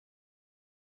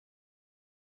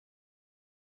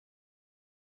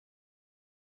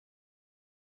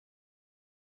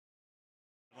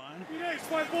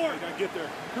Gotta get there.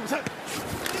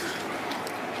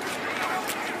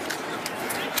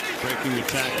 Breaking the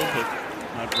tackle, but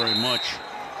not very much.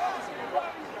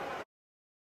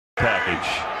 Package.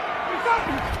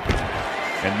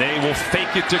 And they will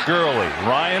fake it to Gurley.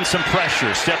 Ryan some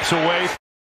pressure, steps away.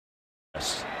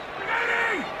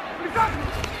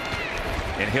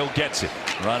 And Hill gets it.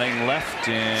 Running left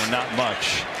and not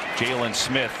much. Jalen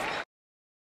Smith.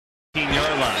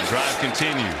 15-yard line. Drive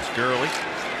continues. Gurley.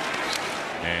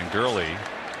 And Gurley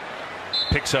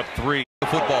picks up 3.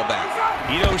 Football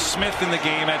back. Ito Smith in the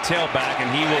game at tailback,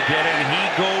 and he will get it, and he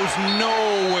goes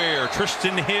nowhere.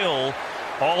 Trysten Hill,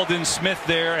 Alden Smith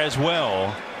there as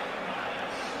well.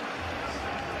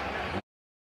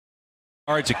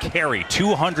 Yards a carry,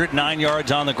 209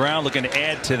 yards on the ground, looking to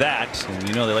add to that. And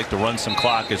you know they like to run some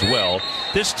clock as well.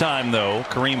 This time, though,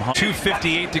 Kareem Hunt,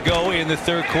 2:58 to go in the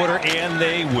third quarter, and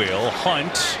they will.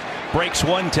 Hunt breaks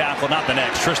one tackle, not the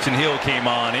next. Trysten Hill came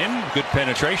on in. Good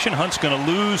penetration. Hunt's going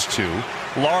to lose 2.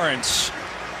 Lawrence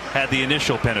had the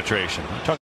initial penetration.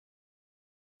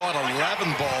 On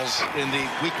 11 balls in the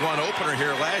week 1 opener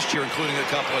here last year, including a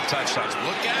couple of touchdowns.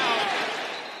 Look out.